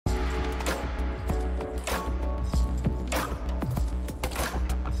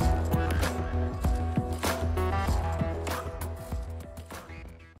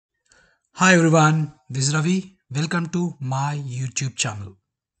Hi everyone, this is Ravi. Welcome to my YouTube channel.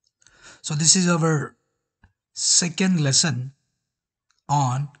 So this is our second lesson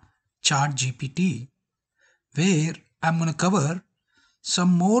on ChatGPT where I'm going to cover some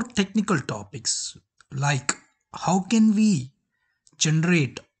more technical topics like how can we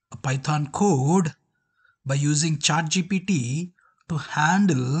generate a Python code by using ChatGPT to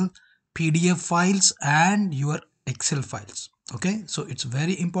handle PDF files and your Excel files. Okay, so it's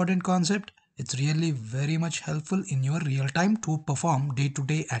very important concept. It's really very much helpful in your real time to perform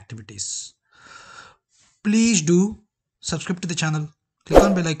day-to-day activities. Please do subscribe to the channel, click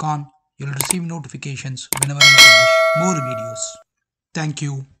on bell icon. You'll receive notifications whenever I publish more videos. Thank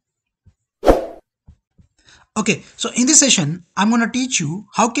you. Okay, so in this session, I'm going to teach you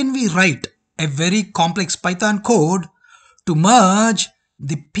how can we write a very complex Python code to merge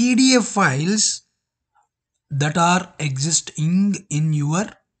the PDF files that are existing in your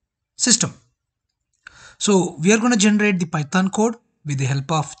system. So we are going to generate the Python code with the help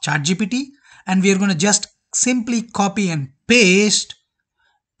of ChatGPT, and we are going to just simply copy and paste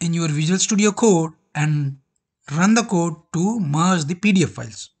in your Visual Studio Code and run the code to merge the PDF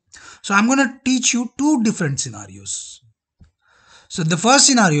files. So I'm going to teach you two different scenarios. So the first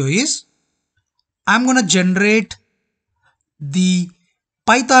scenario is I'm going to generate the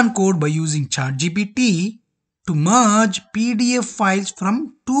Python code by using ChatGPT to merge PDF files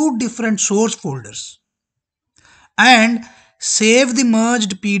from two different source folders and save the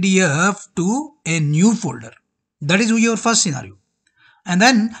merged PDF to a new folder. That is your first scenario. And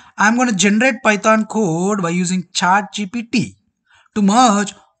then I'm going to generate Python code by using ChatGPT to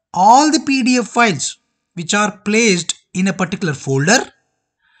merge all the PDF files which are placed in a particular folder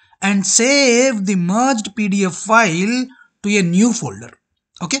and save the merged PDF file to a new folder.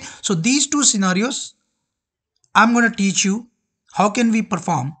 Okay, so these two scenarios I'm going to teach you how can we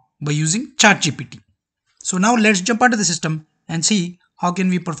perform by using ChatGPT. So now let's jump onto the system and see how can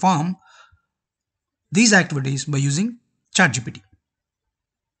we perform these activities by using ChatGPT.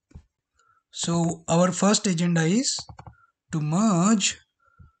 So our first agenda is to merge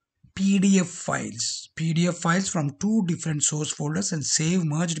PDF files from two different source folders and save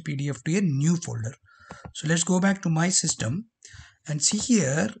merged PDF to a new folder. So let's go back to my system and see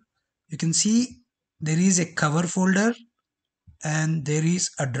here. You can see there is a cover folder and there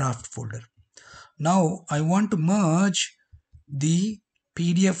is a draft folder. Now I want to merge the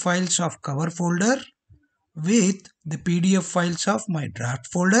PDF files of cover folder with the PDF files of my draft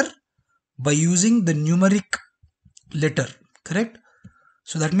folder by using the numeric letter, correct?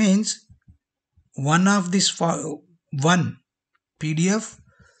 So that means one of this one PDF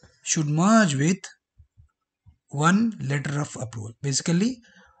should merge with one letter of approval. Basically,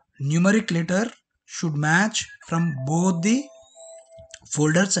 numeric letter should match from both the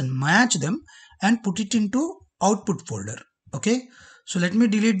folders and match them and put it into output folder. Okay, so let me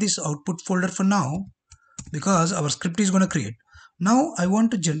delete this output folder for now because our script is going to create. Now I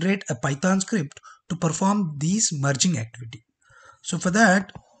want to generate a Python script to perform this merging activity. So for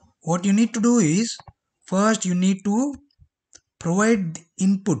that, what you need to do is first you need to provide the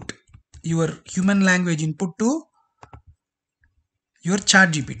input, your human language input to your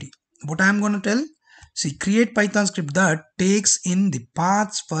ChatGPT. What I am going to tell, see, create Python script that takes in the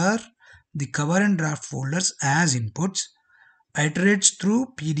paths for the cover and draft folders as inputs, iterates through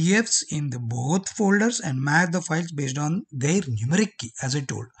PDFs in the both folders and match the files based on their numeric key, as I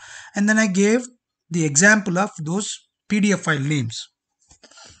told. And then I gave the example of those PDF file names.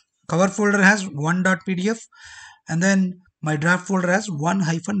 Cover folder has one.pdf and then my draft folder has one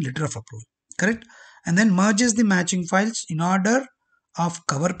hyphen letter of approval, correct? And then merges the matching files in order of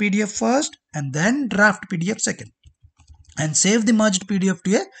cover PDF first and then draft PDF second, and save the merged PDF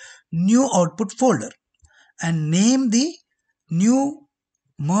to a new output folder and name the new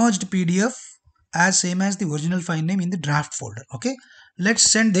merged PDF as same as the original file name in the draft folder. Okay, let's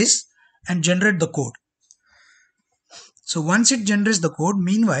send this and generate the code. So once it generates the code,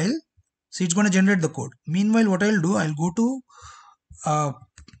 meanwhile, see, it's going to generate the code. Meanwhile, what I'll do, I'll go to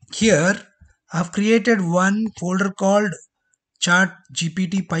here. I've created one folder called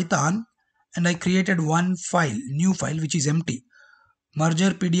ChatGPT Python and I created one file, new file, which is empty.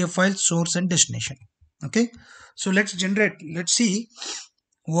 Merger PDF file, source and destination. Okay, so let's see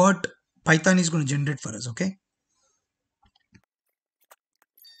what Python is going to generate for us. Okay,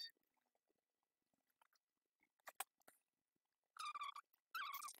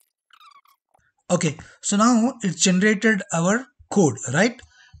 okay, so now it's generated our code, right?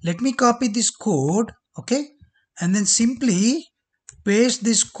 Let me copy this code, okay, and then simply paste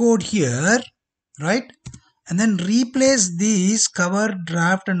this code here, right? and then replace these cover,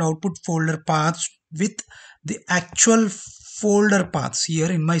 draft and output folder paths with the actual folder paths here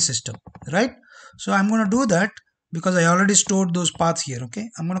in my system, right? So I'm going to do that because I already stored those paths here. Okay,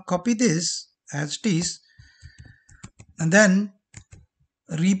 I'm going to copy this as it is and then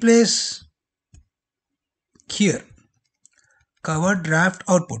replace here cover, draft,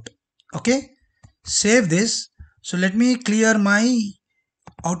 output. Okay, save this. So let me clear my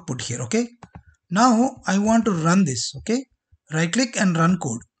output here. Okay, now I want to run this. Okay, right click and run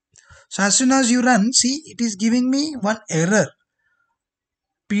code. So as soon as you run, see it is giving me one error.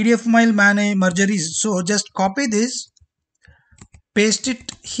 PDF file merger is, so just copy this, paste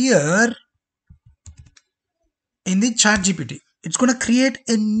it here in the ChatGPT. It's going to create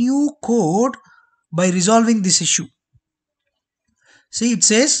a new code by resolving this issue. See, it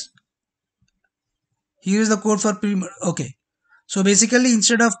says here is the code for okay. So basically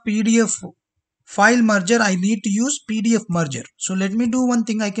instead of PDF file merger, I need to use PDF merger. So let me do one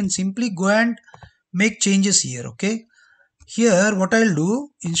thing. I can simply go and make changes here. Okay, here what I'll do,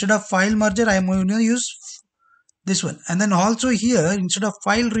 instead of file merger, I'm going to use this one, and then also here instead of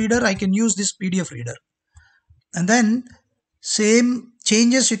file reader I can use this PDF reader, and then same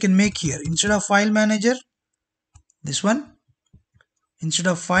changes you can make here. Instead of file manager, this one, instead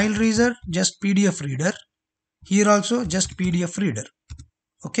of file reader just PDF reader, here also just PDF reader.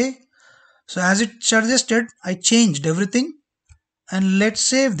 Okay, so as it suggested, I changed everything, and let's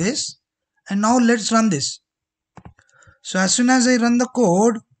save this, and now let's run this. So as soon as I run the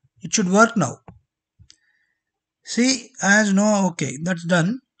code, it should work now. See, as no, okay, that's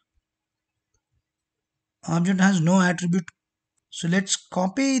done. Object has no attribute. So let's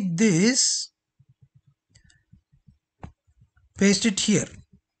copy this, paste it here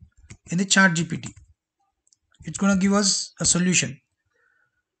in the ChatGPT. It's going to give us a solution.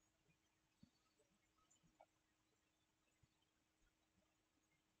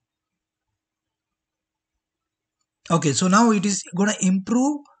 Okay, so now it is going to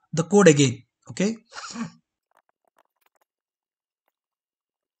improve the code again. Okay.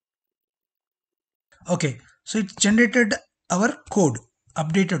 Okay, so it generated our code,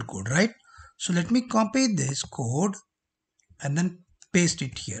 updated code, right? So let me copy this code and then paste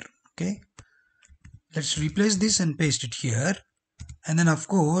it here. Okay, let's replace this and paste it here, and then of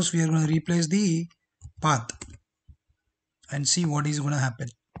course we are going to replace the path and see what is going to happen.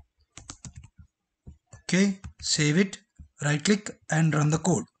 Okay, save it, right click and run the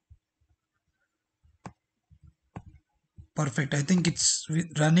code. Perfect. I think it's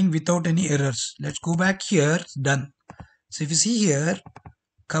running without any errors. Let's go back here. Done. So if you see here,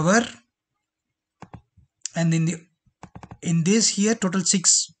 cover, and in this here total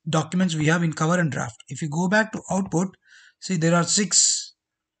 6 documents we have in cover and draft. If you go back to output, see there are 6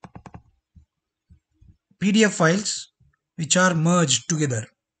 PDF files which are merged together.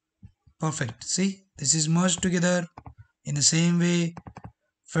 Perfect. See, this is merged together in the same way.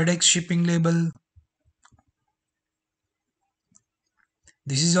 FedEx shipping label.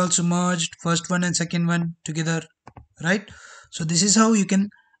 This is also merged, first one and second one together, right? So this is how you can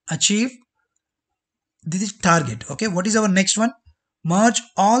achieve this target. Okay, what is our next one? Merge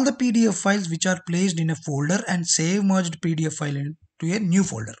all the PDF files which are placed in a folder and save merged PDF file into a new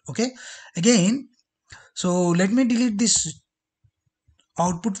folder. Okay, again, so let me delete this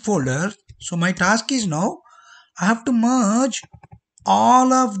output folder. So my task is now I have to merge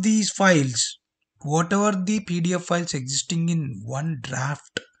all of these files, whatever the PDF files existing in one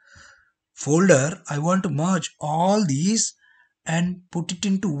draft folder. I want to merge all these and put it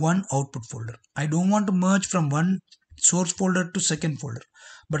into one output folder. I don't want to merge from one source folder to second folder,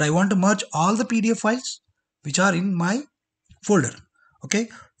 but I want to merge all the PDF files which are in my folder. Okay,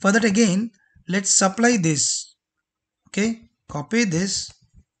 for that again let's supply this. Okay, copy this,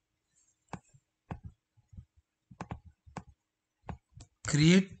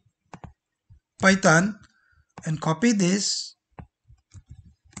 create Python and copy this.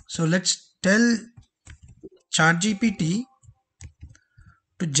 So let's tell ChatGPT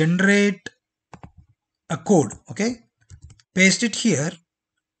to generate a code. Okay, paste it here.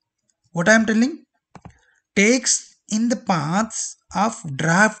 What I am telling, takes in the paths of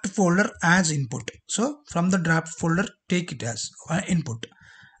draft folder as input. So from the draft folder take it as input,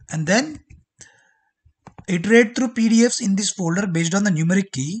 and then iterate through PDFs in this folder based on the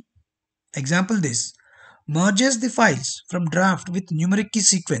numeric key. Example, this merges the files from draft with numeric key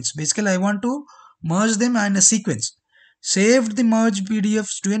sequence. Basically I want to merge them in a sequence. Saved the merged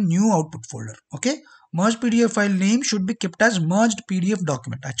PDFs to a new output folder. Okay, merged PDF file name should be kept as merged PDF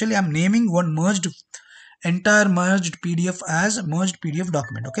document. Actually I'm naming one entire merged PDF as merged PDF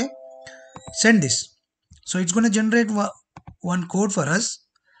document. Okay, send this. So it's going to generate one code for us,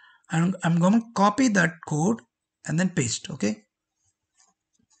 and I'm going to copy that code and then paste. Okay,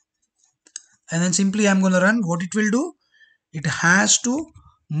 and then simply I'm going to run. What it will do, it has to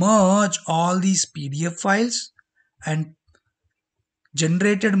merge all these PDF files, and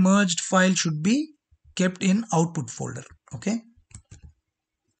generated merged file should be kept in output folder. Okay,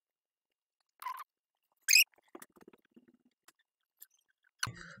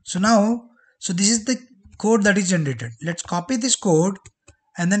 so now, so this is the code that is generated. Let's copy this code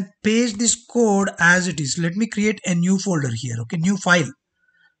and then paste this code as it is. Let me create a new folder here. Okay, new file.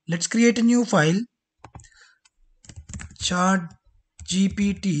 Let's create a new file, chat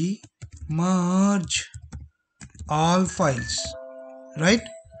GPT merge all files, right?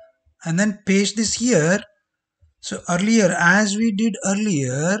 And then paste this here. So earlier, as we did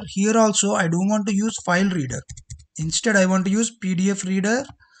earlier, here also I don't want to use file reader. Instead, I want to use PDF reader,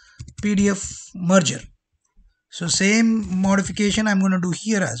 PDF merger. So same modification I'm going to do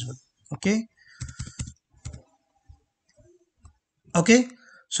here as well. Okay. Okay.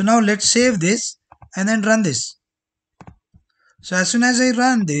 So now let's save this and then run this. So as soon as I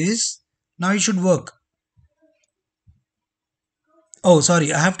run this, now it should work. Oh,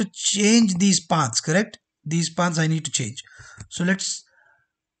 sorry, I have to change these paths, correct? These paths I need to change. So let's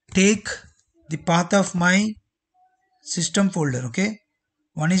take the path of my system folder. Okay,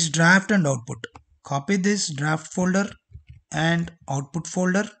 one is draft and output. Copy this draft folder and output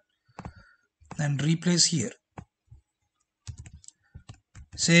folder and replace here.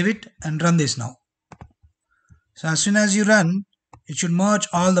 Save it and run this now. So as soon as you run, it should merge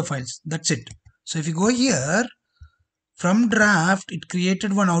all the files. That's it. So if you go here, from draft, it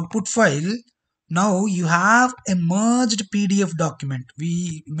created one output file. Now you have a merged PDF document.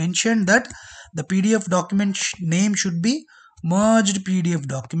 We mentioned that the PDF document name should be merged PDF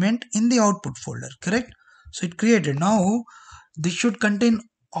document in the output folder, correct? So it created. Now this should contain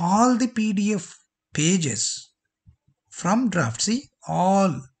all the PDF pages from draft. See,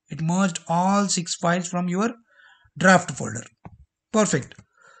 all, it merged all 6 files from your draft folder. Perfect.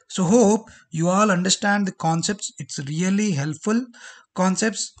 So hope you all understand the concepts. It's really helpful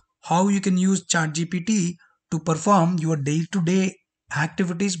concepts how you can use ChatGPT to perform your day-to-day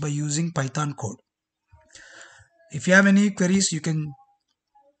activities by using Python code. If you have any queries, you can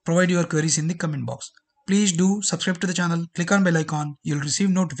provide your queries in the comment box. Please do subscribe to the channel, click on bell icon. You'll receive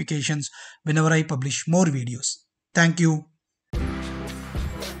notifications whenever I publish more videos. Thank you.